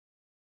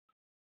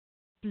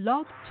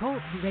Blog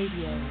Talk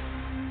Radio.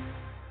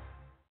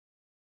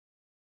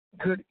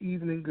 Good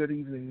evening, good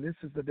evening. This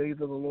is the day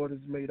that the Lord has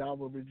made. I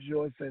will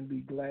rejoice and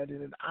be glad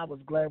in it. I was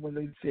glad when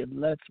they said,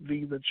 let's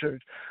be the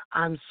church.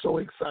 I'm so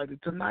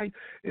excited. Tonight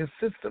is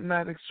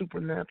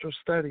supernatural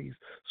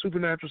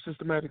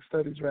systematic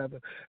studies, rather.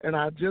 And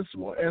I just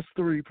want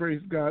S3,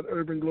 praise God,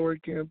 Urban Glory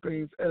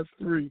Campaigns,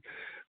 S3.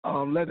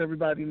 Let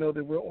everybody know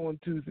that we're on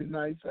Tuesday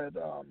nights at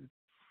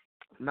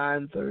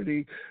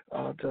 9:30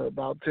 to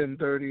about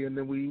 10:30, and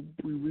then we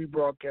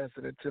rebroadcast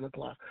it at 10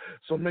 o'clock.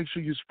 So make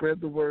sure you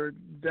spread the word,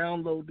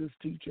 download this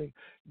teaching,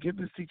 get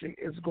this teaching.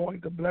 It's going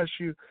to bless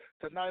you.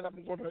 Tonight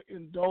I'm going to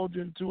indulge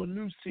into a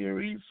new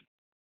series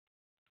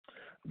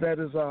that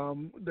is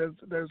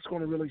that's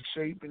going to really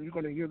shape, and you're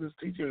going to hear this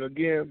teaching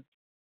again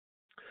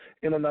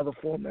in another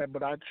format,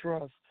 but I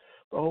trust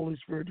the Holy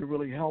Spirit to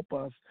really help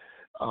us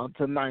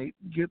tonight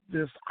get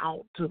this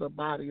out to the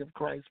body of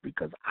Christ,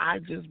 because I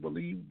just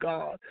believe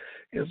God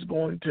is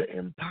going to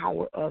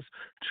empower us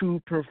to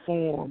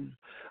perform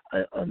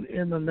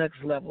in the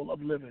next level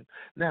of living.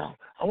 Now,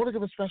 I want to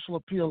give a special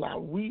appeal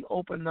out. We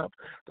open up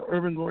the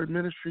Urban Glory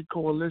Ministry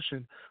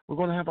Coalition. We're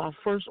going to have our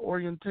first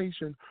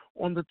orientation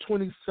on the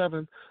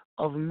 27th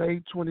of May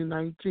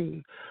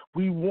 2019.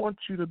 We want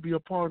you to be a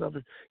part of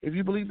it. If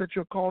you believe that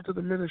you're called to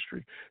the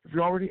ministry, if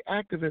you're already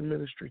active in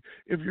ministry,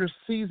 if you're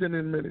seasoned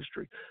in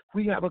ministry,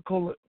 we have a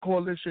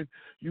coalition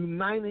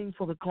uniting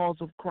for the cause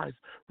of Christ.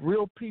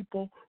 Real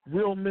people,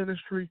 real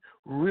ministry,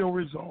 real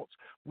results.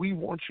 We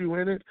want you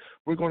in it.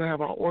 We're going to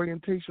have our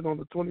orientation on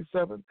the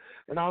 27th,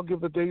 and I'll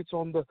give the dates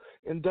on the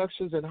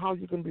inductions and how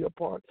you can be a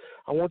part.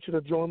 I want you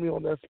to join me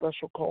on that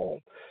special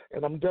call,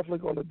 and I'm definitely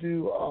going to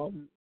do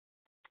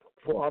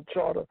for our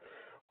charter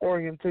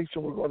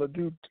orientation, we're going to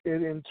do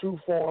it in two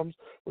forms.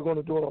 We're going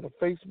to do it on a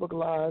Facebook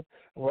Live,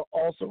 and we're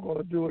also going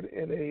to do it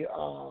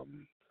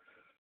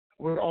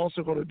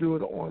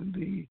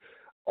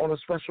on a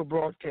special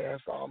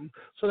broadcast,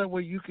 so that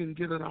way you can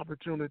get an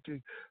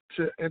opportunity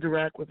to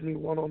interact with me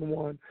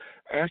one-on-one,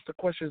 ask the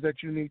questions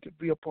that you need to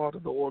be a part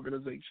of the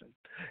organization.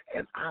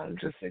 And I'm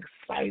just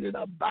excited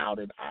about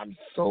it. I'm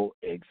so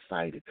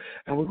excited.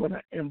 And we're going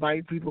to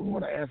invite people.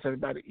 We're going to ask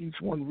everybody, each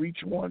one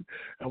reach one,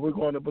 and we're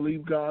going to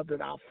believe God that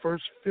our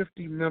first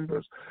 50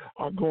 members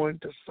are going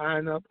to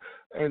sign up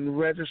and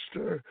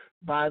register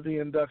by the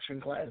induction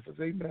classes.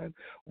 Amen.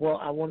 Well,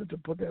 I wanted to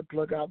put that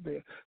plug out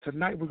there.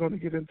 Tonight we're going to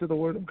get into the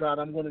Word of God.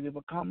 I'm going to give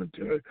a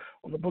commentary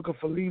on the book of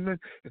Philemon.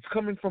 It's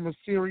coming from a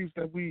series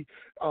that we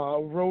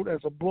wrote as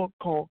a book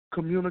called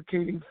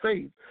Communicating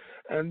Faith.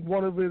 And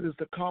one of it is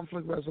the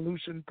conflict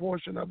resolution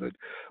portion of it.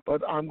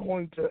 But I'm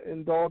going to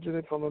indulge in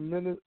it from a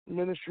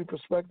ministry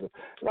perspective.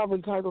 And I've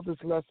entitled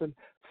this lesson,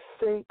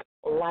 Think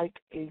Like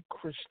a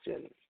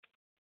Christian.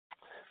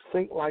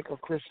 Think Like a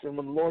Christian.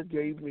 When the Lord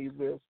gave me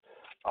this,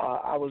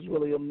 I was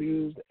really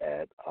amused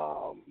at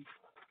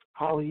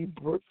how he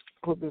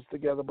put this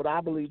together. But I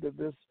believe that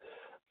this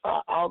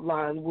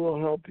outline will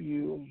help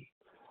you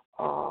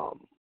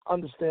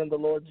understand the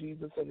Lord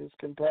Jesus and his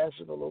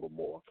compassion a little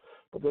more.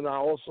 But then I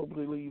also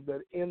believe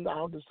that in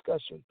our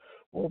discussion,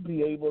 we'll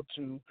be able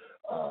to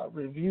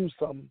review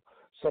some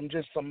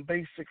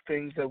basic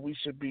things that we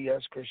should be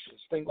as Christians.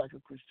 Think like a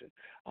Christian.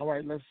 All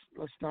right, let's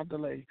not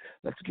delay.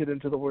 Let's get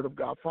into the Word of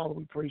God. Father,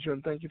 we praise you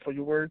and thank you for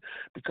your Word,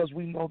 because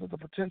we know that the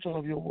potential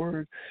of your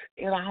Word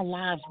in our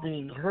lives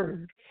being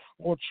heard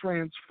will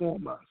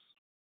transform us.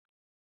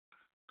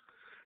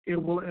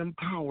 It will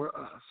empower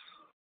us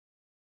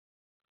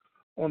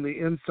on the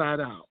inside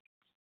out.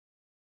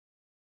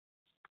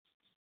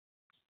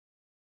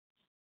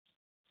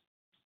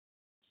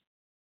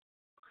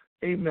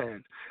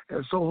 Amen.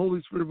 And so,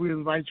 Holy Spirit, we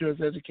invite you as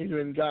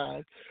educator and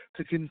guide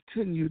to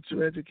continue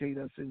to educate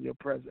us in your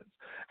presence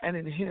and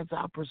enhance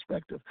our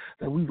perspective,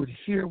 that we would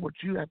hear what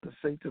you have to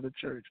say to the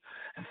church.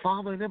 And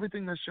Father, in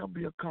everything that shall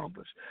be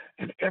accomplished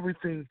and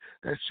everything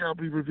that shall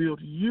be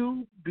revealed,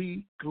 you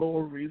be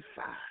glorified.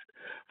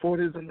 For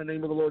it is in the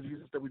name of the Lord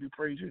Jesus that we do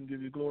praise you and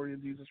give you glory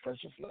in Jesus'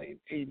 precious name.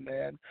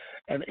 Amen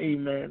and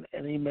amen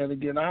and amen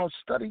again. Our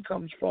study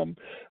comes from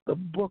the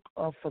book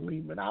of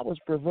Philemon. I was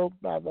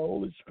provoked by the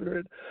Holy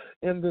Spirit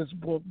in this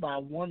book by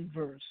one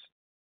verse.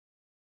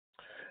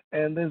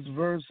 And this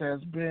verse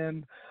has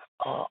been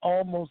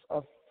almost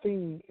a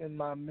theme in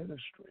my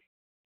ministry,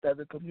 that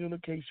the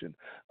communication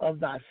of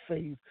thy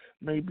faith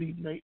may be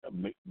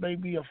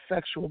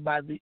effectual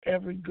by the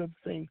every good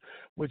thing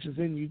which is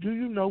in you. Do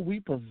you know we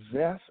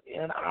possess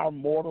in our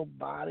mortal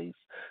bodies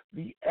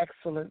the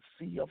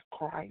excellency of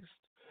Christ?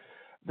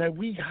 That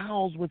we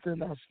house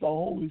within us the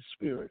Holy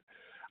Spirit.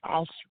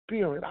 Our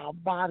spirit, our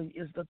body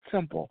is the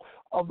temple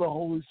of the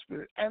Holy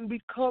Spirit. And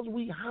because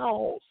we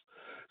house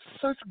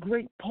such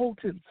great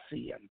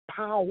potency and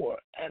power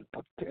and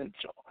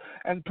potential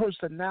and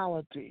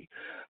personality,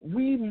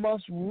 we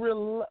must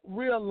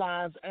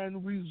realize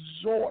and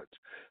resort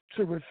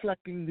to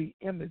reflecting the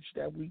image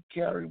that we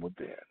carry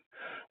within.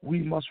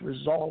 We must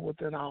resolve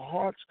within our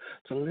hearts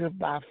to live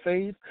by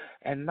faith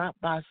and not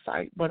by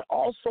sight, but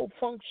also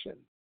function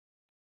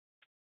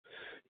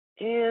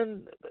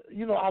in,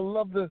 I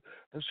love the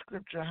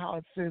scripture, how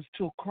it says,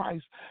 till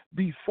Christ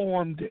be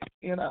formed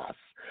in us.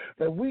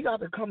 That we got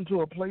to come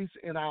to a place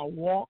in our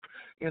walk,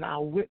 in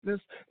our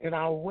witness, in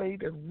our way,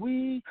 that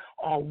we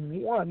are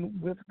one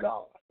with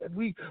God. That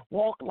we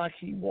walk like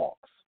he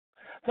walks.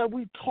 That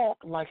we talk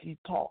like he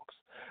talks.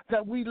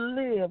 That we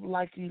live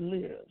like he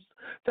lives.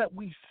 That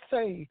we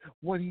say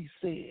what he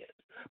said.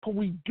 But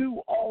we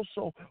do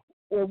also,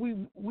 or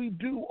we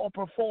do or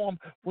perform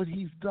what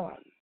he's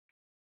done.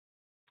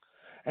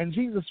 And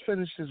Jesus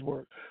finished his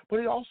work. But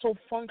he also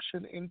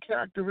functioned in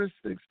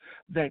characteristics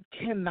that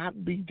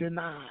cannot be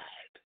denied.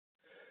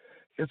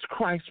 It's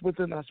Christ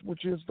within us,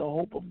 which is the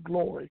hope of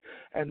glory.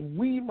 And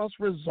we must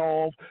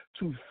resolve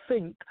to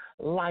think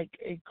like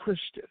a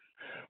Christian.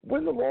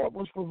 When the Lord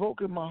was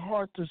provoking my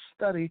heart to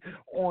study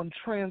on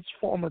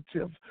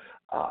transformative,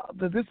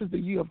 that this is the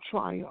year of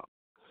triumph.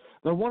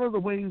 Now, one of the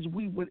ways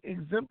we would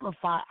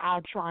exemplify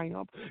our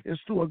triumph is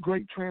through a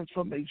great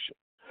transformation.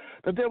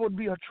 That there would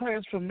be a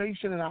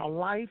transformation in our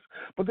life,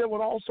 but there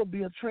would also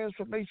be a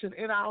transformation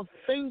in our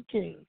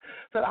thinking,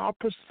 that our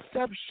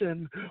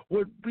perception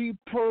would be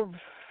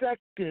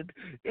perfected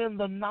in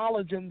the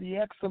knowledge and the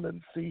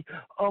excellency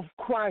of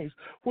Christ,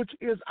 which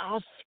is our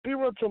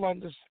spiritual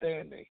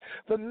understanding.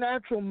 The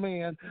natural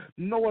man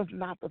knoweth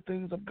not the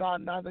things of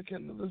God, neither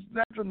can the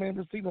natural man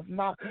receiveth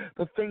not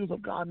the things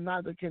of God,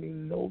 neither can he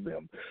know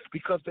them,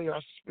 because they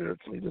are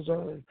spiritually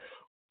discerned.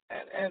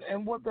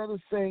 And what that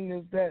is saying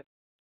is that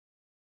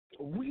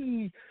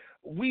we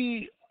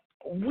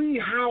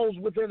house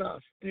within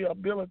us the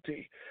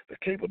ability, the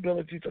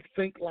capability to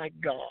think like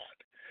God.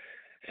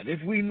 And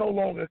if we no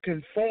longer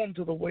conform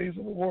to the ways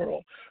of the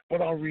world,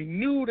 but are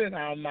renewed in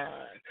our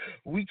mind,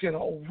 we can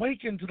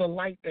awaken to the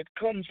light that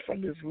comes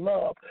from his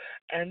love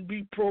and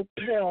be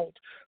propelled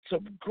to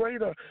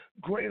greater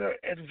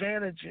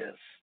advantages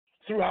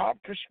through our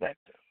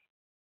perspective.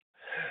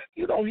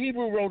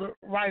 Hebrew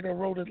writer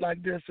wrote it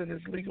like this in his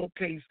legal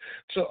case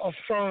to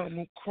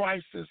affirm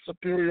Christ's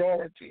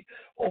superiority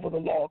over the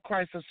law,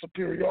 Christ's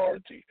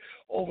superiority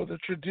over the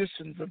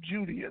traditions of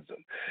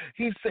Judaism.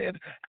 He said,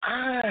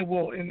 I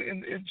will,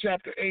 in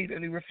chapter 8,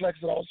 and he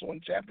reflects it also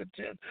in chapter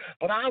 10,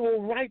 but I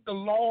will write the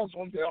laws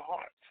on their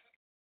hearts,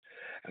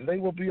 and they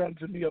will be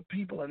unto me a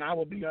people, and I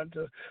will be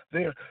unto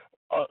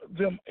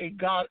them a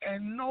God,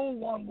 and no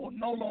one will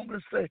no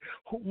longer say,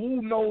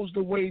 who knows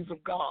the ways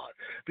of God,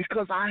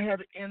 because I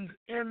have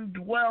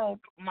indwelled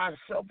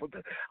myself with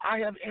it. I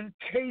have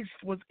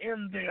encased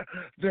within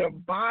their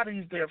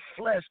bodies, their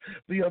flesh,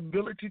 the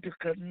ability to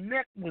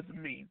connect with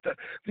me,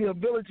 the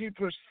ability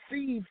to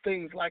perceive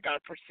things like I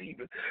perceive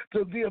it,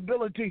 the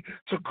ability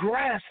to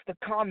grasp the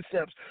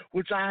concepts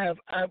which I have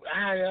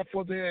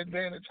for their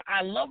advantage.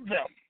 I love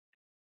them.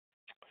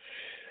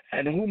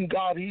 And who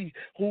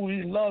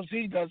he loves,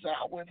 he does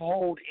not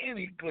withhold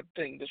any good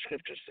thing, the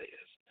scripture says.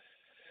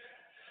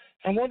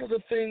 And one of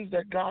the things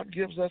that God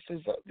gives us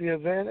is the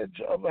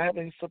advantage of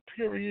having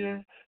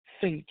superior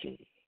thinking.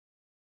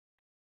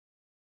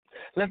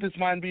 Let this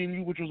mind be in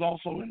you, which was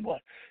also in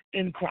what?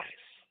 In Christ.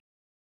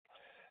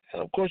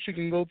 And of course, you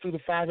can go through the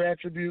 5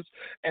 attributes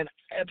and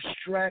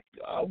abstract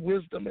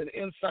wisdom and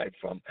insight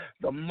from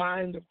the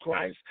mind of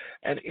Christ,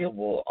 and it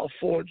will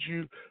afford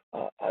you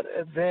an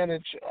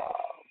advantage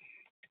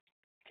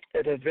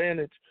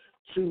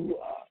to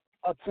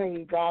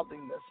attain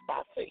godliness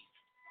by faith.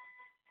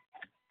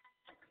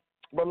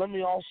 But let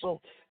me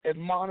also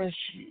admonish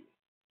you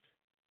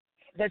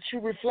that you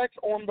reflect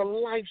on the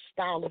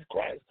lifestyle of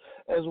Christ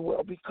as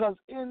well, because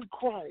in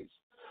Christ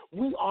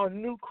we are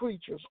new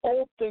creatures.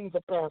 Old things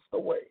are passed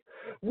away.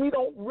 We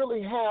don't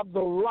really have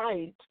the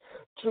right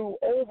to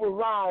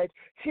override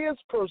his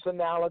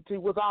personality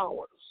with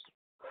ours.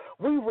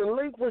 We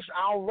relinquish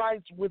our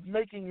rights with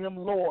making him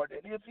Lord.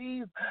 And if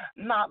he's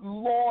not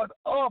Lord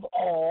of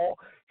all,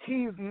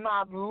 he's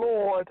not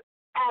Lord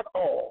at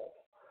all.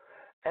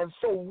 And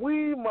so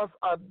we must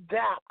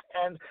adapt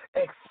and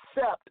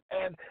accept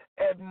and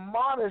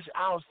admonish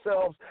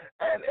ourselves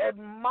and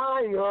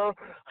admire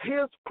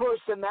his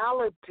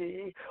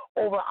personality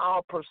over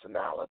our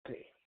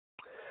personality.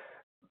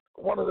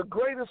 One of the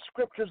greatest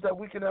scriptures that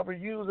we can ever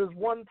use is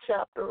one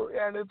chapter,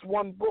 and it's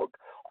one book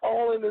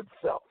all in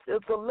itself.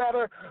 It's a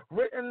letter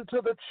written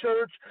to the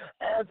church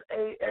as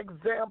an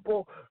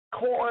example,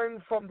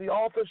 coined from the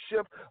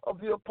authorship of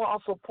the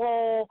Apostle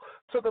Paul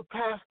to the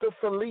pastor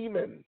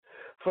Philemon.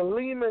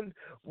 Philemon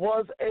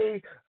was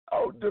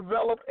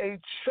developed a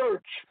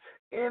church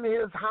in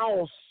his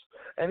house,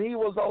 and he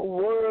was a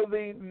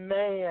worthy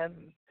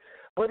man,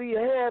 but he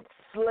had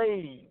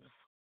slaves.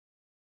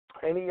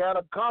 And he had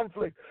a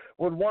conflict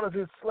with one of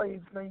his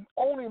slaves named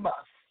Onesimus,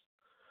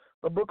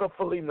 the book of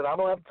Philemon. I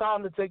don't have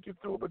time to take you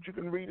through it, but you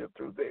can read it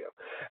through there.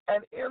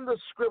 And in the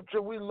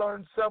scripture, we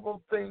learn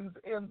several things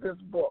in this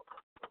book.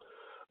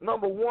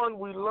 Number one,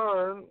 we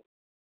learn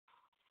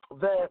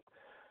that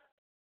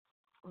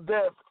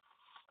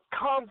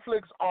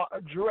conflicts are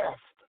addressed,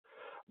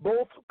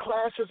 both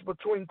clashes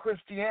between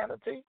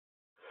Christianity,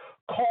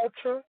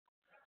 culture,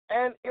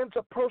 and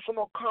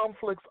interpersonal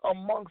conflicts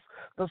amongst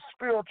the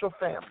spiritual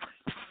family.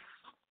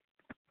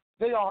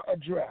 They are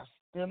addressed.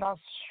 They're not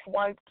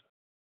swiped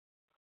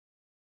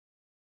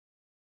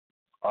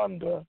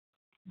under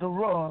the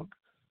rug.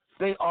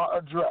 They are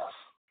addressed.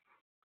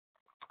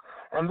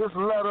 And this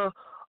letter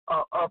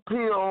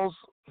appeals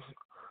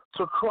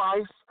to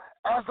Christ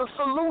as a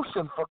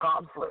solution for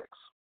conflicts.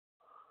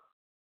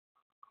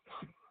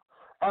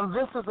 And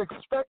this is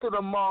expected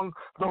among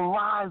the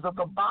rise of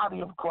the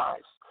body of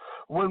Christ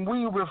when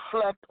we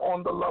reflect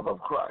on the love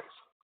of Christ.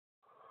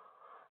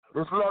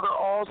 This letter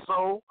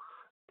also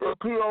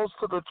appeals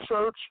to the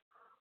church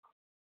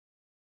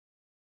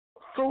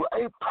through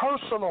a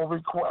personal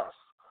request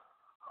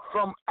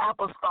from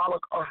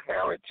apostolic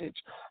heritage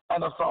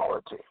and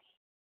authority.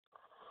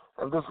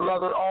 And this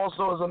letter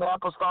also is an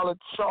apostolic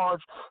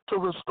charge to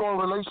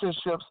restore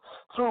relationships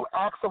through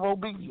acts of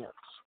obedience,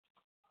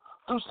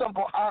 through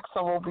simple acts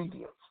of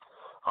obedience.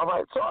 All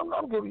right, so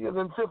I'm giving you,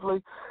 then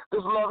fifthly,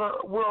 this letter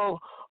will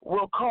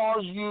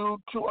cause you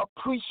to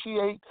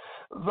appreciate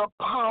the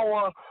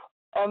power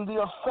and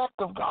the effect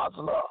of God's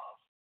love.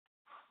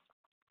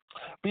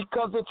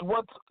 Because it's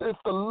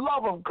the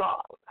love of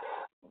God.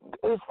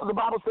 The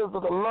Bible says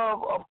that the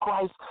love of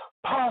Christ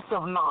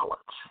passive knowledge.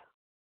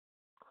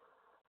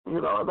 You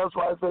know, and that's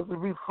why it says to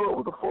be filled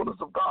with the fullness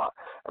of God.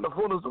 And the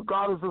fullness of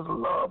God is His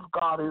love.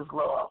 God is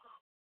love.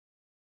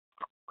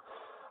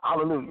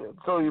 Hallelujah.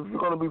 So if you're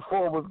going to be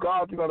full with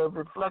God, you're going to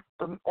reflect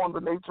on the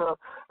nature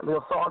and the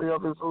authority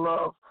of His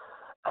love.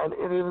 And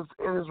it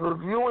is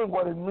reviewing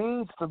what it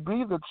means to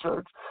be the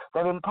church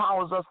that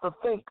empowers us to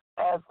think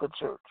as the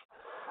church.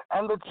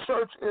 And the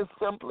church is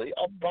simply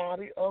a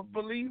body of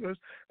believers.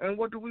 And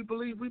what do we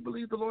believe? We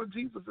believe the Lord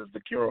Jesus is the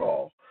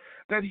cure-all,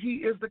 that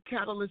He is the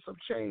catalyst of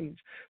change,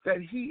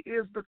 that He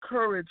is the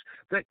courage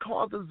that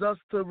causes us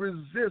to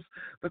resist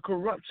the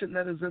corruption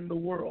that is in the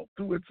world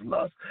through its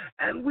lust.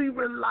 And we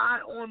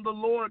rely on the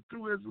Lord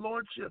through His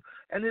lordship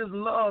and His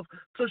love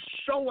to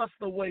show us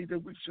the way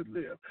that we should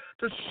live,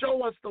 to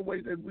show us the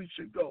way that we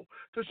should go,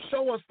 to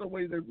show us the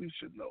way that we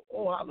should know.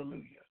 Oh,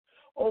 hallelujah.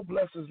 Oh,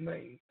 bless His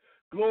name.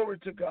 Glory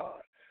to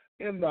God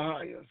in the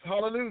highest.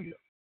 Hallelujah.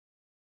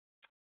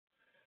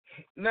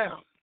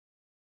 Now,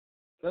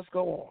 let's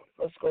go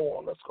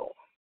on.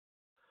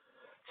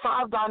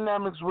 5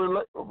 dynamics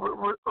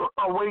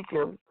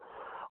awaken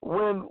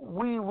when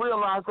we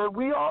realize that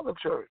we are the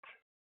church.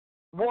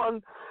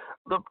 One,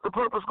 the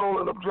purpose, goal,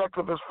 and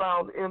objective is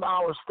found in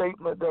our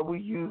statement that we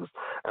use.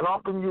 And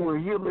often you will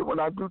hear me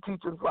when I do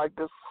teachings like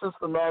this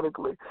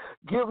systematically,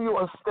 give you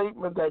a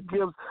statement that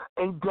gives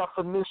a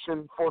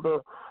definition for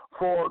the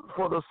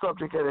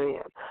subject at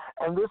hand.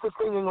 And this is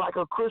thinking like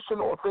a Christian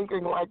or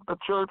thinking like the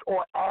church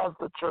or as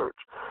the church.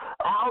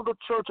 How the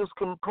church is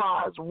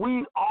comprised.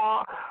 We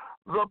are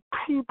the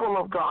people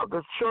of God.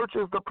 The church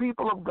is the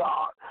people of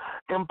God,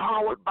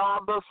 empowered by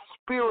the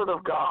Spirit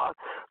of God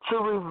to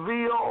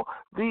reveal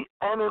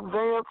and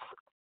advance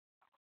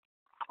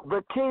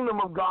the kingdom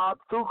of God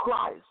through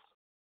Christ.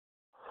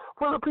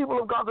 We're the people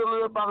of God that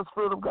live by the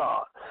Spirit of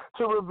God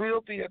to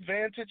reveal the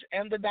advantage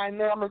and the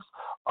dynamics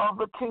of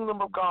the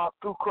kingdom of God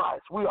through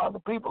Christ. We are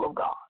the people of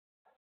God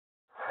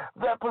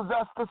that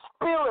possess the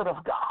Spirit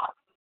of God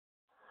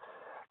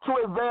to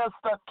advance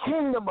the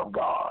kingdom of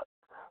God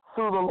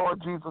through the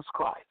Lord Jesus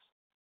Christ.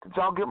 Did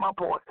y'all get my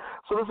point?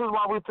 So this is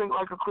why we think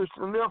like a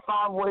Christian. And there are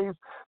 5 ways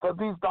that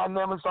these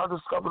dynamics are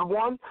discovered.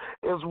 One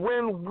is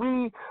when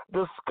we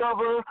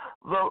discover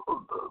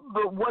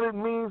what it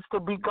means to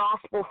be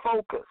gospel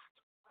focused.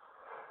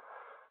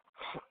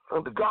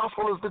 And the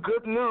gospel is the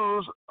good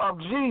news of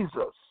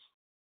Jesus.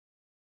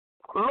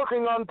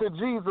 Looking unto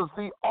Jesus,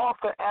 the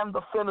author and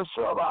the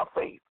finisher of our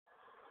faith.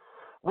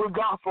 We're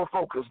gospel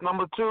focused.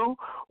 Number 2,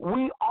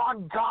 we are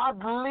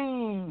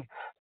godly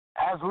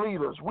as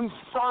leaders. We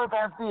serve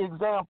as the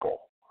example.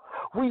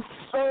 We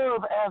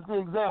serve as the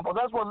example.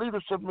 That's what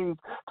leadership means,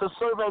 to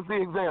serve as the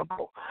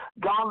example.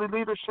 Godly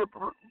leadership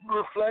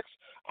reflects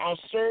our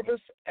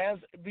service as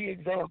the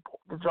example.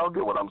 Did y'all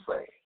get what I'm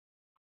saying?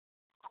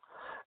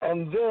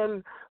 And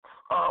then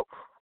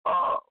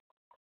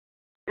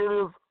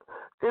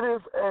it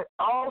is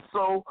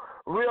also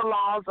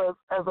realized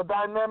as a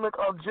dynamic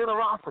of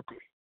generosity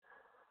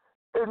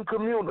in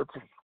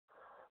community.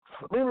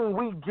 Meaning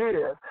we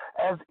give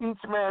as each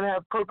man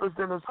has purpose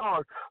in his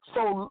heart.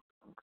 So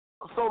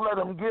let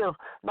him give,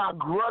 not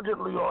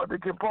grudgingly or the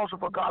compulsion,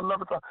 for God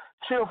loveth a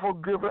cheerful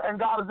giver, and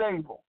God is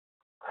able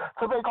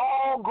to make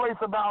all grace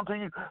abound to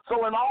you.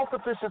 So in all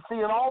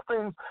sufficiency, in all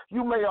things,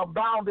 you may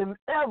abound in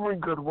every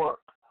good work.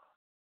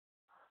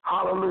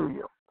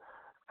 Hallelujah.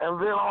 And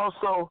then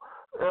also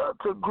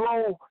to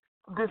grow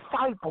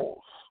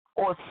disciples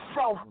or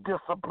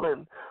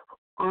self-disciplined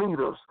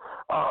leaders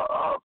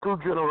through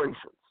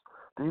generations.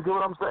 Do you get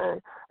what I'm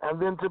saying? And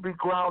then to be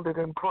grounded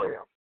in prayer.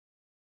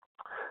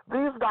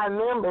 These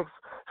dynamics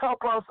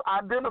help us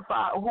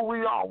identify who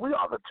we are. We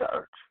are the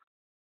church.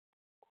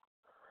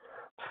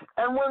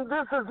 And when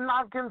this is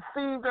not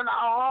conceived in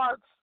our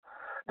hearts,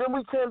 then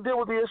we can't deal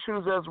with the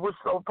issues as which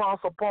the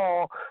Apostle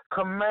Paul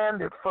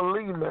commanded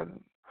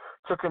Philemon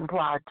to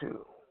comply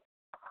to.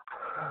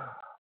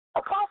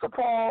 Apostle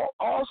Paul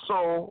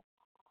also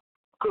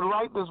could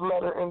write this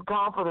letter in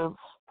confidence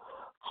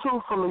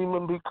to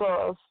Philemon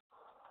because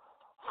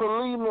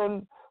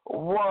Philemon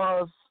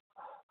was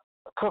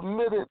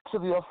committed to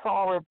the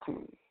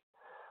authority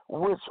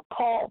which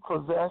Paul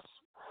possessed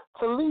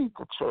to lead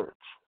the church.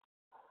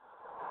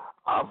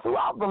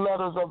 Throughout the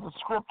letters of the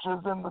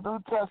scriptures in the New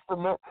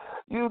Testament,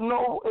 you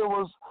know it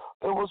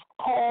was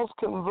Paul's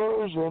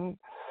conversion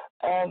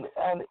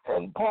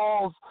and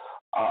Paul's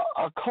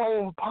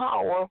acclaimed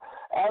power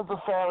as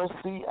a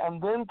Pharisee, and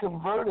then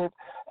converted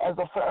as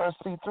a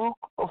Pharisee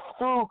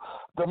through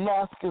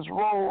Damascus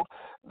Road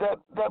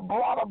that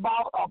brought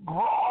about a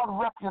broad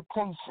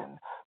reputation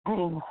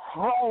being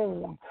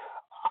thrown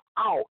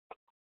out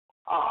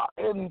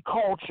in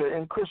culture,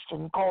 in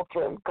Christian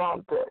culture and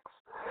context.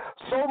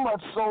 So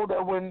much so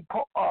that when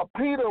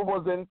Peter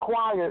was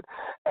inquired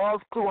as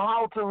to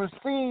how to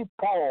receive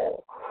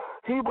Paul,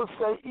 he would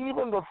say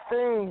even the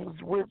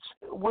things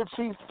which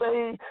he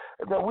say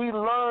that we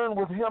learned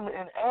with him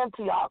in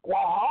Antioch were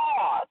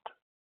hard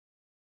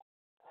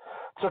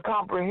to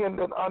comprehend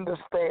and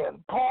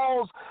understand.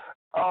 Paul's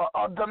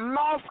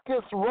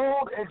Damascus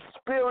Road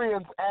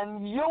experience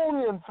and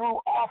union through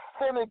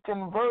authentic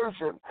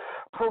conversion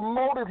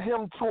promoted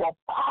him to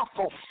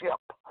apostleship,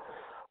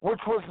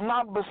 which was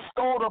not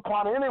bestowed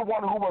upon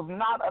anyone who was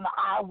not an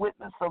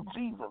eyewitness of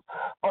Jesus.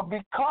 But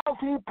because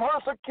he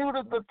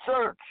persecuted the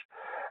church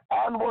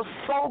and was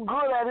so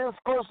good at his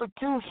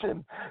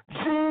persecution,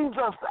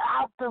 Jesus,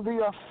 after the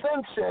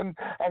ascension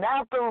and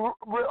after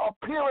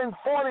appearing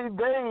 40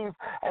 days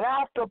and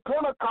after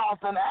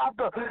Pentecost and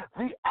after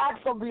the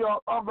acts of the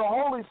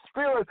Holy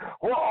Spirit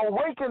were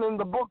awakened in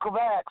the book of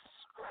Acts,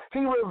 he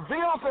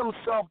reveals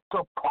himself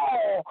to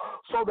Paul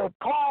so that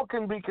Paul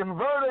can be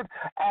converted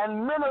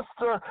and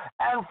minister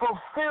and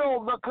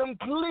fulfill the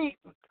complete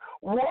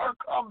work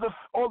of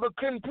the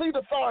complete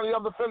authority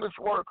of the finished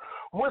work,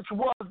 which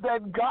was that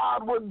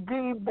God would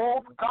be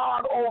both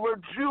God over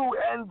Jew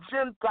and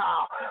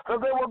Gentile, that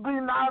there would be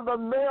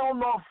neither male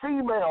nor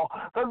female,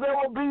 that there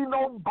would be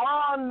no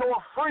bond nor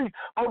free,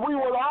 but we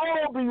would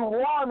all be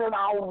one in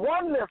our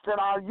oneness and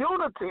our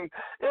unity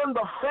in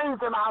the faith,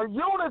 and our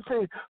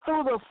unity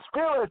through the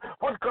Spirit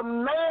would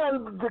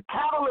command the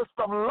catalyst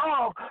of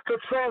love to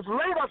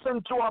translate us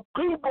into a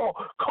people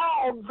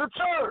called the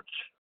church.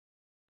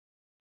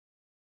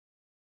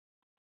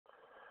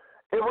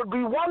 It would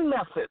be one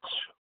message,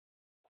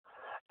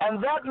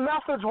 and that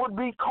message would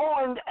be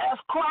coined as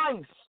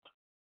Christ.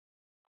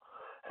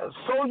 And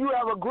so you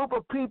have a group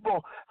of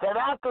people that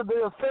after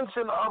the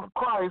ascension of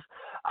Christ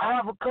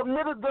have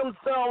committed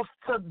themselves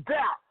to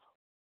death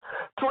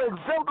to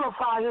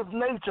exemplify his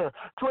nature,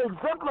 to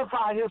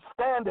exemplify his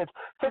standards,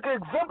 to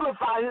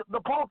exemplify the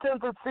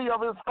potency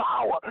of his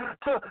power,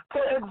 to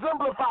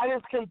exemplify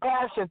his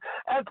compassion,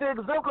 and to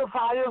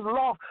exemplify his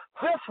love.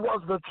 This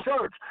was the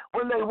church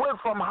when they went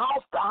from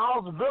house to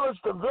house, village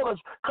to village,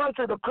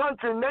 country to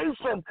country,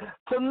 nation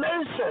to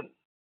nation.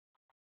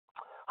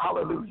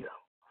 Hallelujah.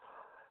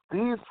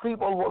 These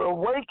people would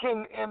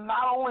awaken in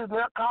not only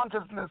their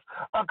consciousness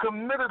a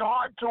committed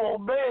heart to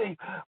obey,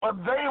 but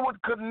they would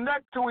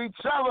connect to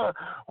each other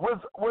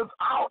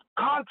without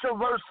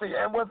controversy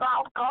and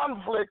without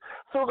conflict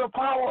through the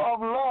power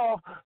of love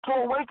to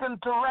awaken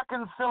to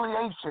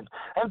reconciliation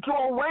and to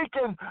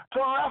awaken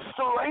to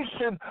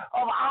restoration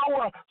of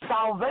our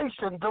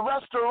salvation, to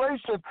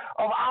restoration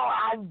of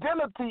our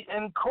identity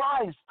in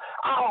Christ,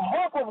 our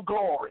hope of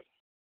glory.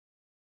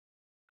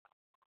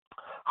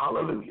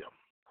 Hallelujah.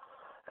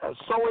 And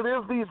so it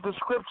is these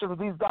descriptions,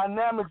 these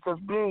dynamics as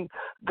being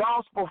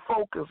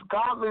gospel-focused,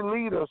 godly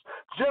leaders,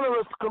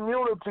 generous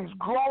communities,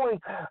 growing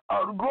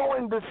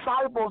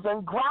disciples,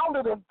 and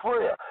grounded in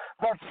prayer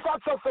that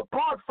sets us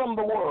apart from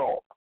the world.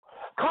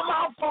 Come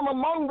out from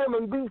among them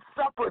and be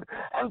separate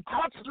and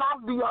touch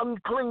not the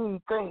unclean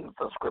things,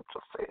 the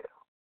scripture says.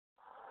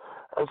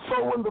 And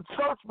so when the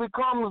church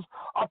becomes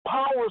a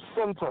power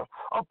center,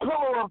 a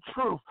pillar of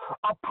truth,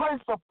 a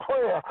place of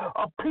prayer,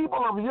 a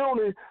people of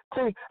unity,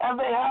 and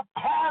they have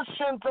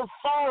passion to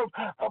serve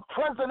the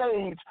present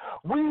age,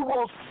 we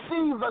will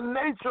see the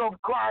nature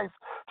of Christ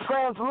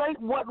translate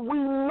what we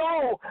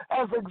know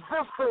as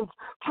existence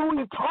to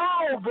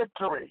eternal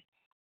victory,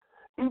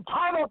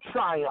 eternal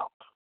triumph.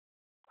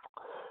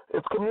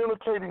 It's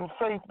communicating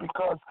faith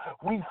because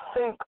we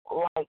think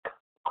like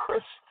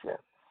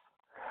Christians.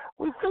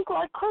 We think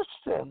like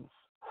Christians.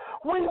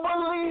 We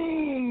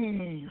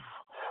believe.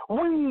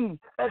 We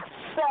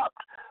accept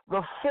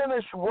the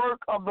finished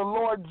work of the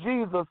Lord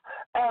Jesus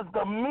as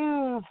the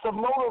means to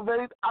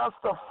motivate us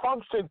to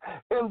function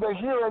in the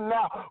here and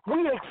now.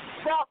 We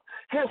accept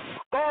his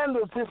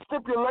standards, his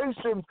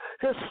stipulations,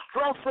 his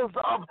stresses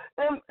of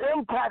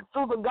impact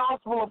through the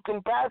gospel of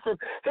compassion,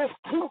 his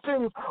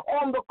teachings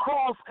on the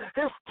cross,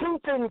 his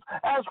teachings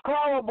as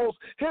parables,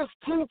 his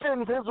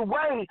teachings, his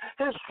way,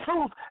 his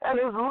truth, and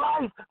his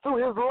life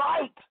through his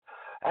light.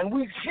 And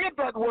we hid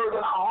that word in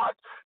our heart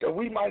that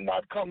we might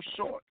not come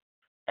short.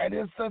 And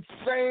it's the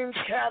same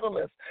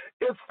catalyst.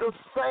 It's the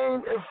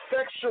same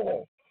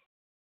effectual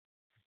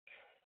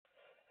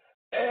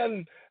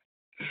and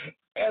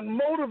and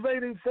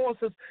motivating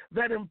forces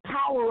that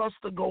empower us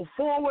to go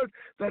forward,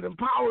 that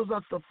empowers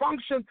us to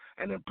function,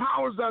 and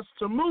empowers us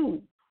to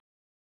move.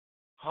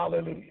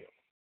 Hallelujah.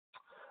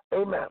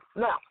 Amen.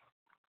 Now,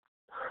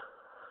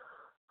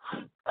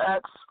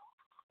 Acts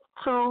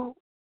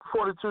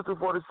 2:42 through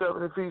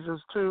 47,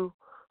 Ephesians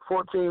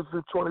 2:14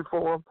 through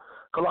 24,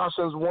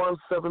 Colossians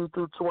 1:7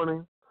 through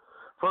 20,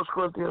 1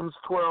 Corinthians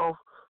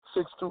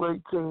 12:6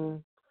 through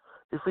 18,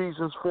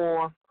 Ephesians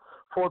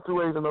 4:4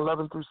 through 8, and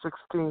 11 through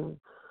 16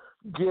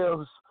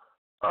 gives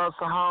us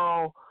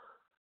how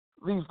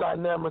these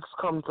dynamics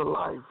come to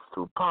life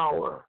through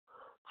power,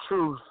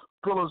 truth,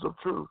 pillars of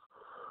truth,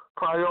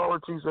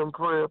 priorities in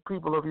prayer,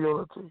 people of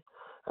unity,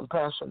 and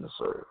passion to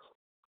serve.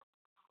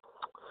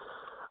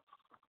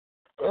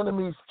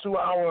 Enemies to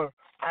our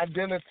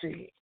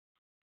identity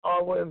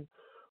are when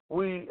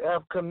we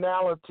have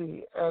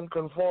carnality and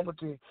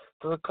conformity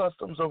to the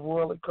customs of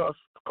worldly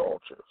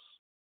cultures.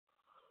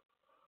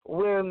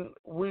 When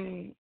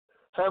we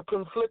have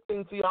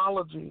conflicting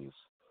theologies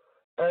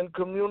and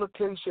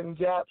communication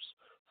gaps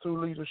through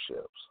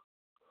leaderships.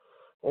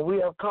 When we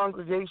have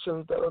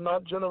congregations that are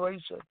not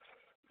generous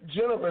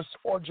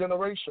or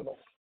generational.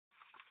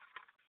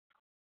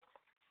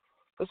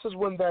 This is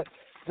when that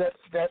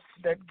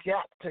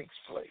gap takes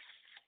place.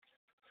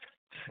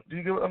 Do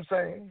you get what I'm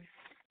saying?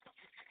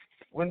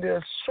 When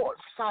they're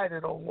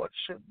short-sighted on what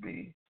should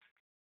be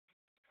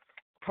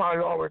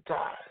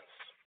prioritized,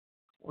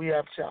 we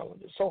have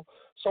challenges. So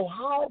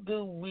how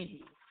do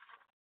we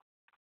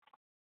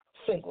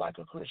think like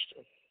a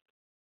Christian?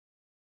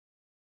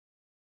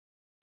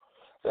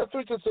 There are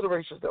three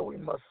considerations that we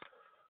must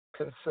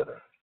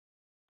consider.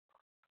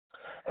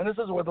 And this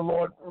is where the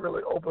Lord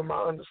really opened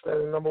my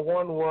understanding. Number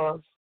one was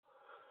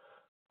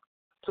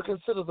to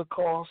consider the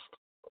cost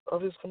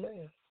of his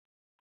command.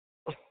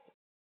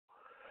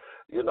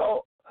 You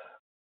know,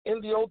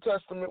 in the Old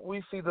Testament,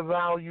 we see the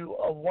value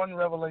of one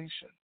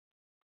revelation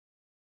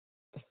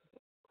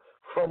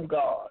from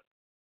God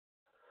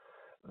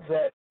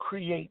that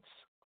creates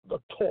the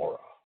Torah,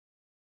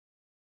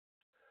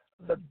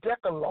 the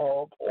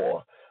Decalogue,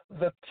 or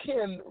the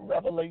 10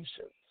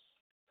 revelations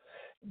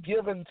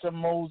given to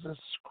Moses,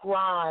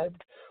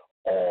 scribed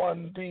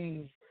on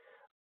the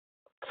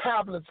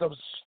tablets of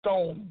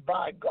stone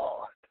by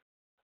God,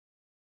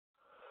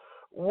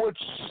 which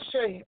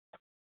shape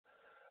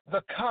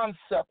the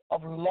concept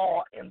of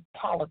law in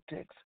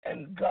politics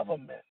and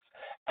governments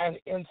and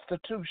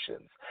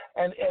institutions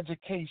and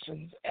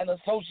educations and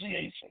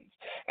associations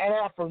and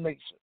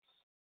affirmations.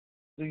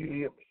 Do you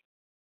hear me?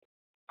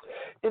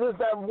 It is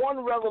that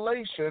one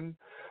revelation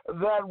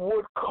that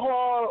would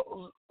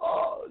cause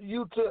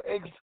you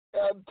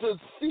to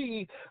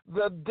see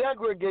the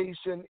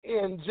degradation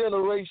in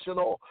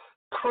generational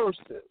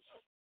curses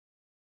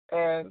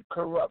and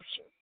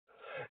corruption.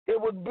 It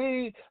would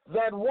be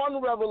that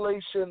one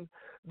revelation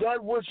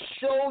that would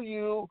show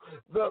you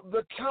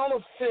the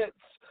counterfeits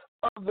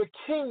of the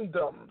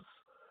kingdoms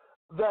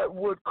that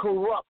would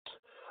corrupt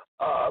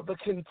the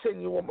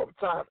continuum of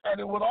time. And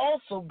it would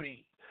also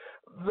be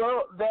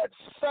that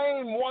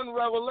same one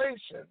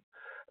revelation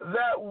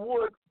that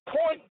would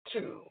point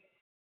to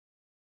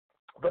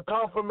the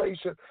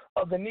confirmation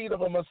of the need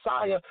of a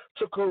Messiah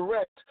to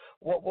correct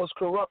what was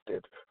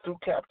corrupted through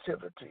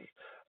captivity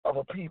of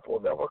a people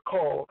that were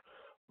called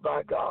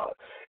by God.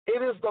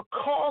 It is the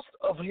cost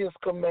of his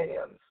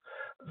commands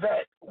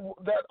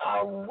that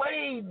are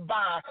weighed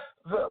by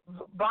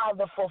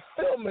the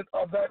fulfillment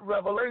of that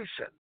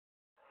revelation.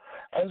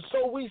 And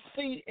so we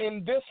see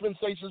in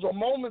dispensations or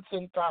moments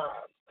in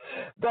time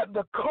that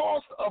the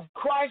cost of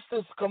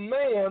Christ's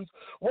commands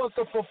was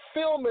the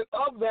fulfillment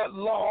of that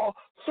law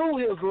through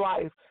his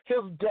life,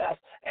 his death,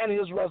 and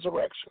his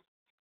resurrection.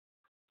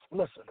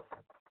 Listen.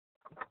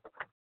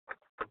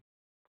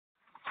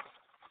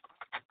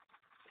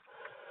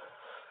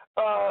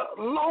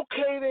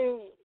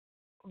 Locating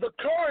the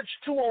courage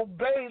to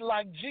obey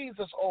like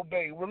Jesus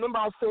obeyed. Remember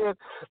I said,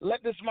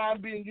 let this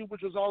mind be in you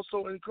which is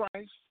also in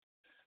Christ?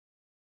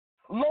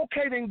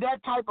 Locating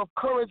that type of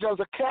courage as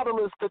a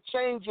catalyst to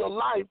change your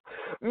life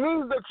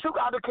means that you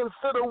got to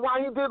consider why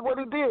he did what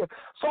he did,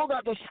 so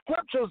that the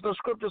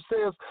scripture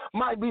says,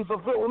 might be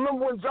fulfilled.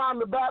 Remember when John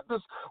the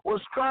Baptist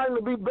was trying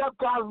to be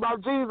baptized by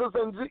Jesus,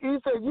 and he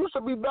said, you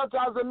should be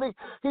baptized in me.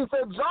 He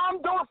said,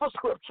 John, do it for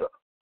scripture.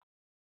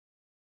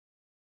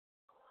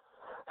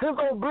 His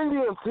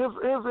obedience, his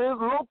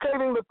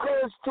locating the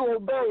courage to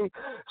obey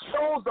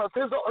shows us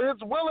his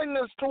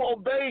willingness to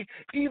obey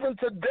even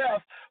to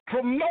death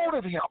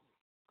promoted him.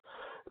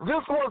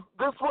 This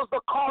was the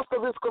cost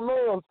of his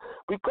commands,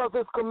 because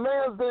his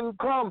commands didn't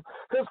come.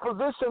 His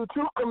position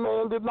to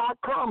command did not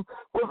come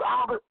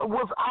without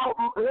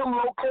him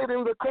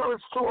locating the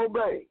courage to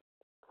obey.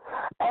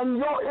 And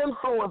your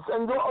influence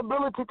and your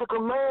ability to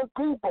command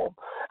people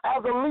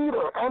as a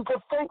leader and to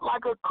think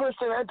like a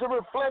Christian and to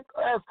reflect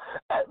as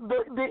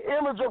the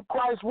image of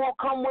Christ will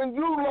come when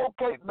you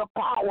locate the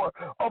power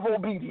of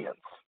obedience.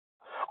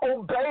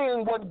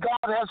 Obeying what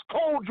God has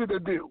told you to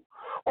do.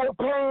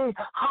 Obeying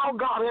how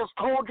God has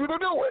told you to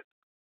do it.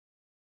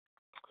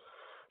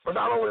 But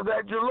not only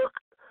that, you look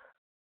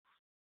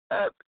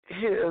at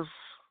his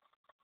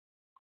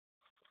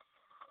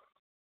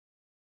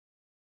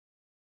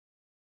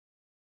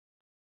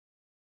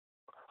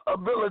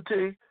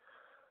ability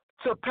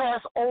to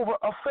pass over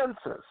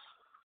offenses.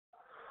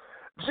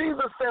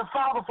 Jesus said,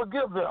 Father,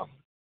 forgive them,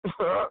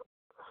 for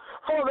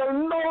they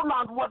know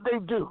not what they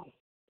do.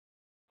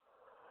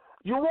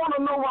 You want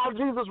to know why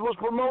Jesus was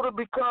promoted?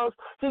 Because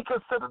he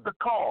considered the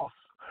cost.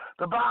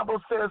 The Bible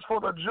says,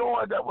 for the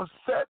joy that was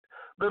set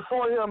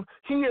before him,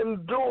 he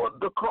endured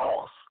the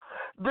cross,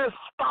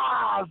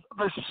 despised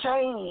the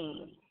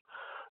shame.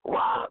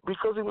 Why?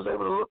 Because he was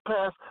able to look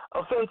past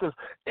offenses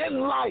in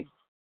life,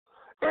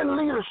 in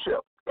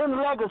leadership, in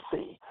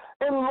legacy,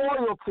 in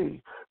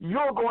loyalty.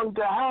 You're going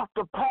to have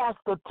to pass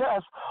the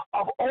test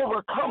of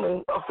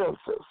overcoming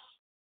offenses.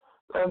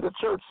 And the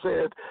church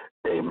said,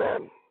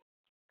 amen.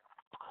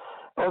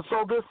 And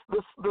so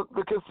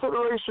the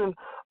consideration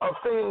of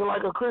thinking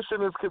like a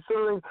Christian is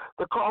considering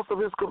the cost of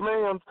his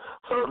commands.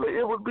 Certainly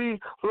it would be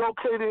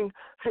locating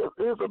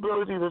his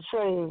ability to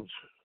change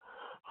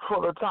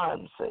for the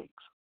time's sake.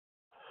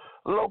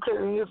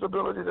 Locating his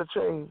ability to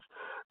change.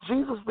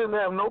 Jesus didn't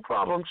have no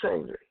problem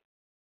changing.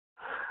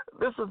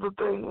 This is the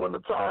thing when the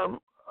time,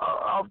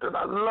 often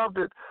I loved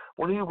it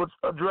when he would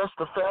address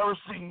the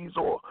Pharisees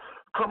or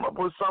come up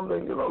with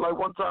something, like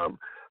one time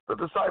the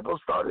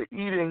disciples started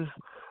eating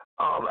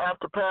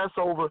after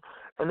Passover,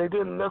 and they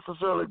didn't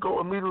necessarily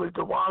go immediately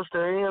to wash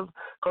their hands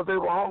because they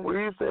were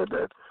hungry. He said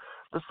that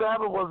the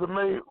Sabbath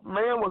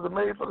man wasn't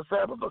made for the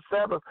Sabbath, but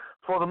Sabbath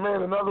for the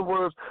man. In other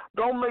words,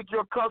 don't make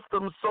your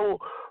customs so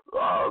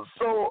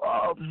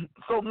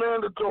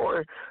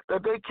mandatory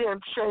that they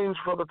can't change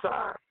for the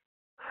time.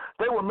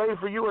 They were made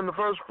for you in the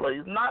first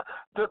place, not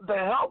to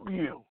help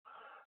you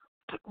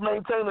to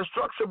maintain the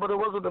structure, but it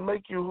wasn't to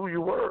make you who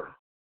you were.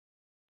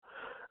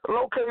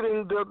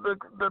 Locating the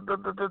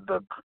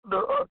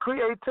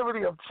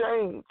creativity of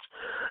change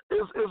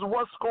is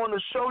what's going to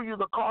show you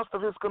the cost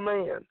of his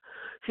command.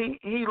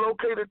 He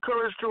located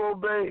courage to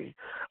obey.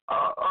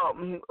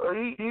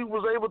 He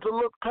was able to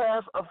look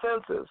past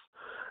offenses,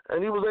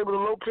 and he was able to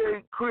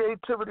locate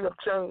creativity of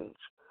change.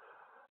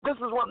 This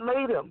is what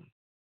made him.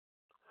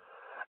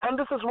 And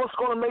this is what's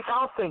going to make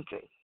our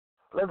thinking.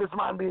 Let this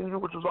mind be in you,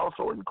 which was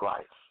also in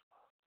Christ.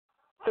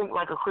 Think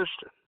like a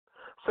Christian.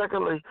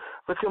 Secondly,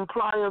 the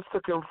compliance to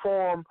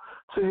conform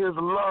to his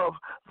love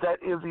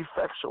that is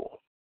effectual.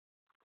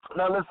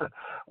 Now listen,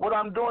 what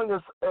I'm doing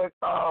is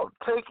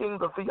taking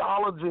the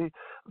theology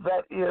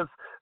that is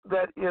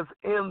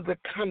in the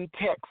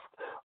context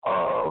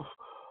of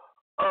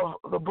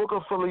the book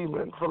of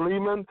Philemon.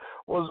 Philemon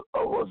was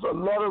a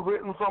letter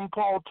written from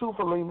Paul to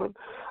Philemon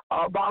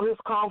about his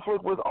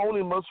conflict with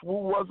Onesimus, who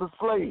was a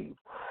slave.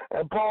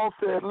 And Paul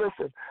said,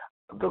 listen,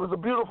 there was a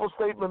beautiful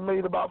statement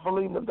made about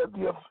Philemon that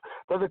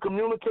the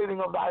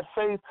communicating of thy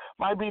faith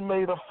might be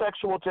made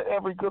effectual to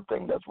every good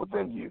thing that's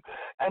within you.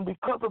 And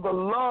because of the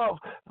love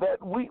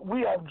that we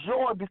have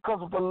joy because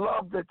of the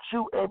love that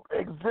you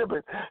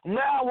exhibit.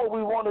 Now what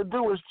we want to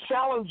do is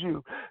challenge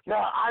you.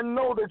 Now I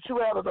know that you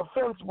had an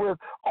offense with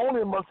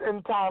Onesimus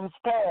in times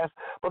past,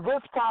 but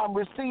this time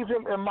receive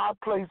him in my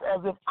place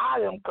as if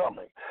I am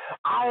coming.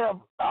 I have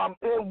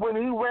when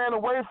he ran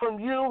away from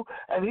you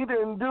and he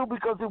didn't do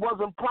because he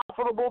wasn't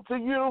profitable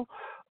to you,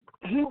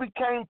 he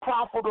became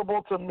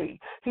profitable to me.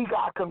 He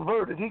got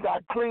converted. He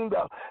got cleaned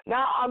up.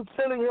 Now I'm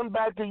sending him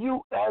back to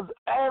you as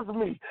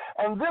me.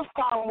 And this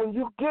time when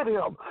you get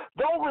him,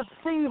 don't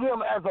receive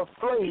him as a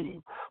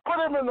slave.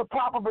 Put him in the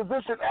proper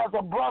position as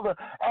a brother,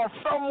 as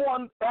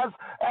someone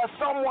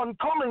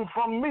coming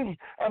from me.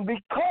 And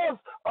because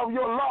of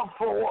your love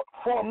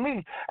for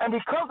me, and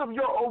because of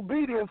your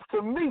obedience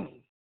to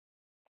me,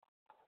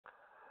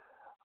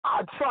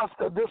 I trust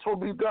that this will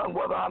be done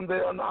whether I'm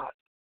there or not.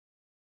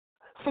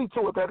 See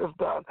to it that it's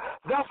done.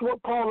 That's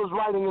what Paul is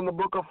writing in the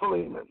book of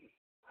Philemon.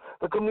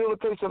 The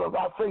communication of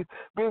our faith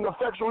being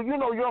effectual. You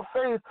know your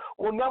faith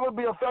will never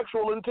be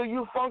effectual until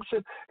you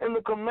function in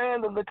the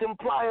command and the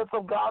compliance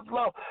of God's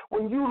love.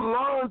 When you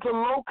learn to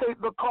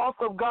locate the cost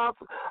of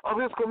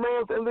his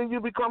commands, and then you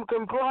become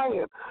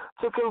compliant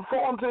to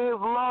conform to his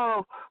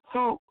love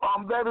through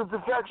that is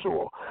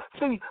effectual.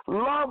 See,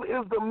 love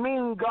is the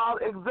mean God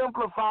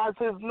exemplifies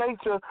his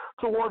nature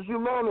toward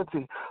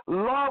humanity.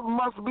 Love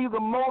must be the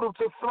motive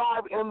to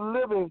thrive in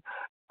living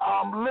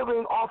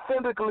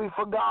authentically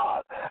for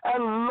God.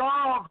 And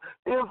love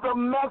is the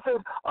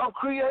method of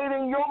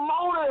creating your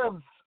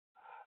motives.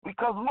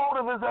 Because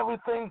motive is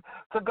everything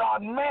to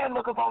God. Man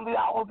looketh on the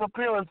outward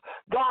appearance.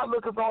 God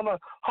looketh on the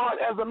heart.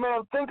 As a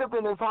man thinketh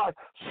in his heart,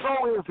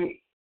 so is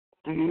he.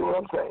 Do you hear what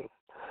I'm saying?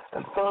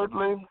 And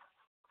thirdly,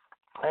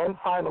 and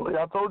finally,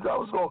 I told you I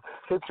was going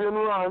to hit you and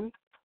run.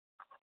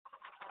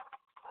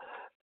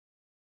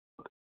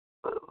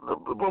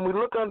 When we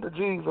look unto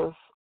Jesus,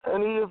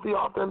 and he is the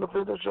author and the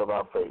finisher of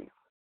our faith,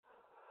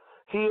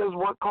 he is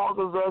what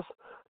causes us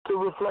to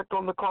reflect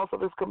on the cost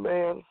of his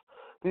commands,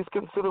 these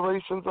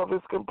considerations of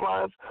his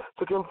compliance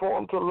to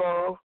conform to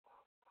love,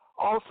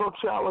 also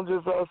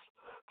challenges us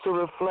to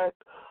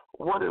reflect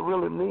what it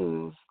really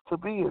means to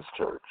be his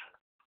church.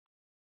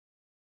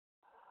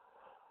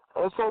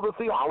 And so the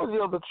theology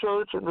of the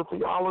church and the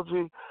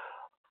theology,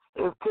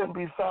 it can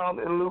be found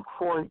in Luke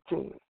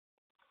 4:18.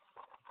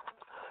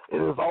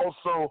 It is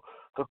also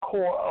the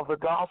core of the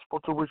gospel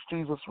to which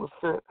Jesus was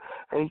sent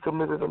and he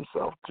committed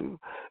himself to.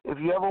 If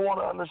you ever want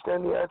to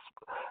understand the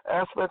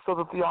aspects of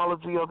the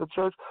theology of the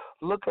church,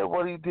 look at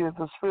what he did.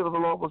 The Spirit of the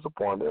Lord was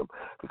upon him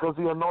because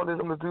he anointed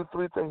him to do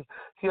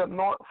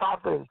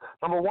five things.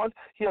 Number one,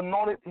 he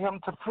anointed him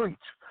to preach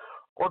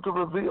or to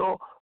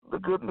reveal the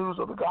good news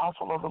of the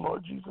gospel of the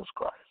Lord Jesus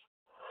Christ.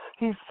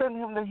 He sent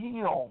him to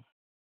heal.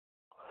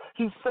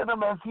 He sent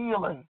him as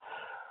healing.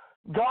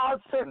 God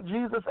sent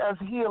Jesus as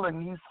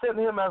healing. He sent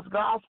him as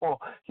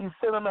gospel. He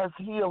sent him as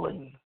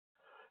healing.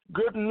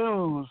 Good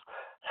news,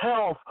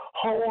 health,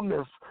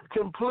 wholeness,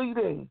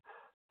 completing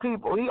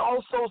people. He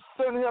also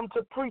sent him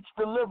to preach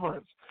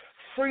deliverance,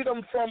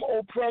 freedom from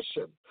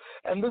oppression.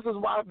 And this is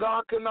why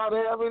God cannot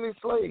have any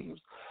slaves.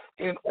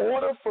 In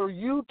order for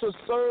you to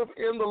serve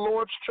in the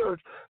Lord's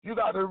church, you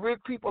got to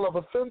rid people of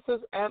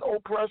offenses and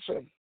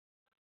oppression.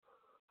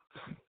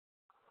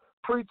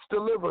 Preach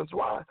deliverance.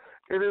 Why?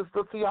 It is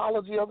the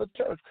theology of the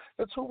church.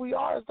 That's who we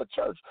are as the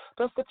church.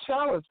 That's the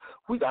challenge.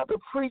 We got to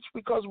preach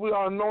because we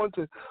are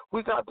anointed.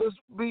 We got to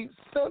be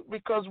sent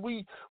because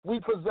we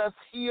possess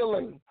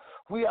healing.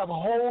 We have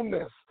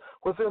wholeness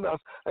within us.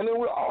 And then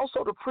we're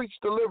also to preach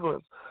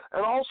deliverance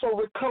and also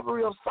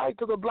recovery of sight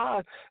to the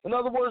blind. In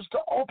other words, to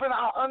open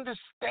our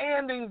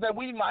understanding that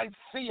we might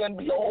see and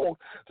behold.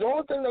 The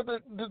only thing that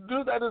to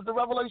do that is the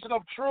revelation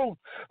of truth,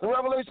 the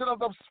revelation of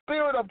the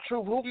Spirit of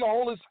truth, whom the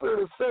Holy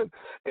Spirit is sent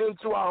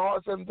into our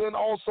hearts, and then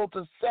also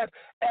to set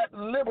at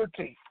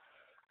liberty.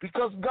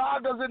 Because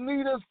God doesn't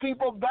need his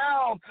people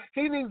bound.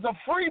 He needs a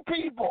free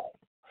people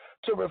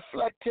to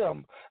reflect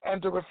him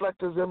and to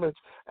reflect his image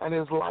and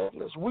his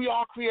likeness. We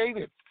are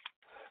created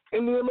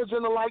in the image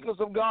and the likeness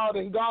of God,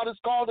 and God has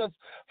called us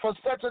for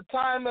such a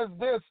time as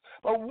this,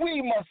 but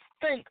we must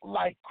think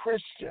like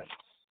Christians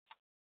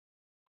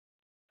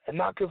and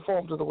not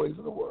conform to the ways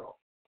of the world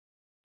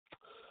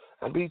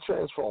and be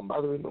transformed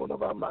by the renewing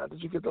of our mind.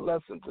 Did you get the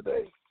lesson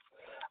today?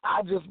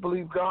 I just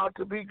believe God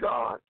to be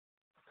God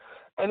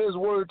and his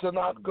word to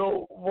not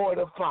go void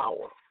of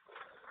power.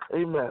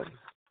 Amen.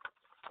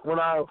 When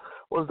I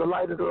was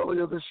delighted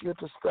earlier this year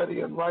to study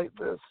and write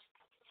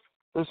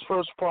this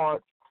first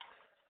part,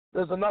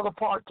 there's another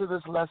part to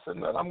this lesson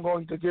that I'm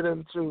going to get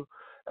into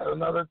at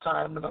another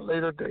time in a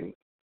later date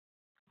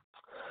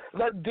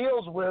that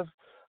deals with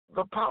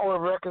the power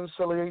of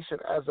reconciliation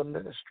as a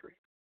ministry.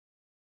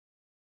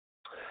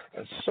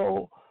 And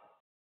so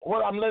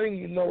what I'm letting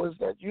you know is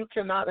that you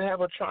cannot have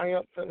a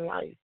triumphant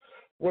life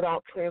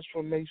without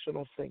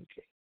transformational thinking.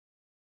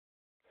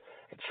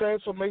 And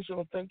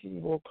transformational thinking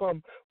will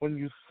come when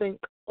you think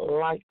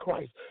like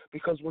Christ,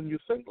 because when you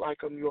think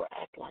like him, you'll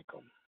act like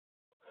him.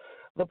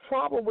 The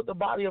problem with the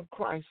body of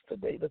Christ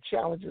today, the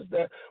challenge is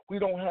that we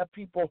don't have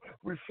people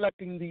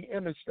reflecting the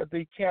image that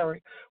they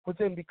carry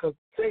within because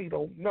they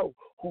don't know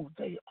who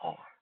they are.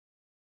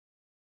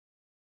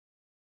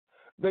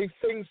 They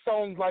sing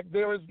songs like,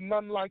 there is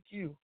none like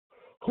you.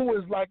 Who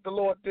is like the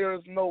Lord? There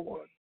is no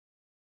one.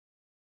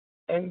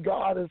 And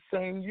God is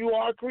saying, you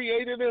are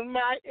created in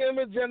my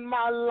image and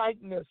my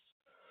likeness.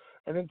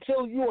 And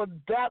until you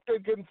adapt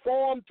and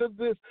conform to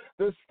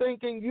this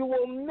thinking, you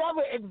will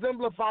never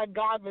exemplify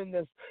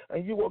godliness,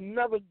 and you will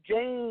never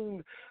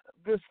gain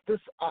this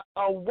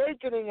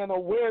awakening and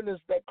awareness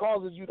that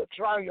causes you to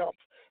triumph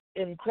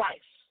in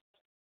Christ.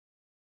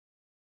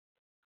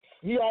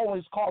 He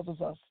always causes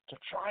us to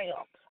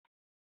triumph,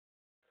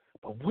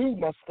 but we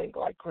must think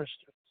like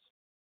Christians.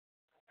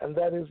 And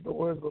that is the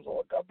word of the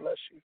Lord. God bless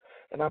you.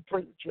 And I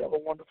pray that you have a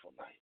wonderful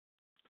night.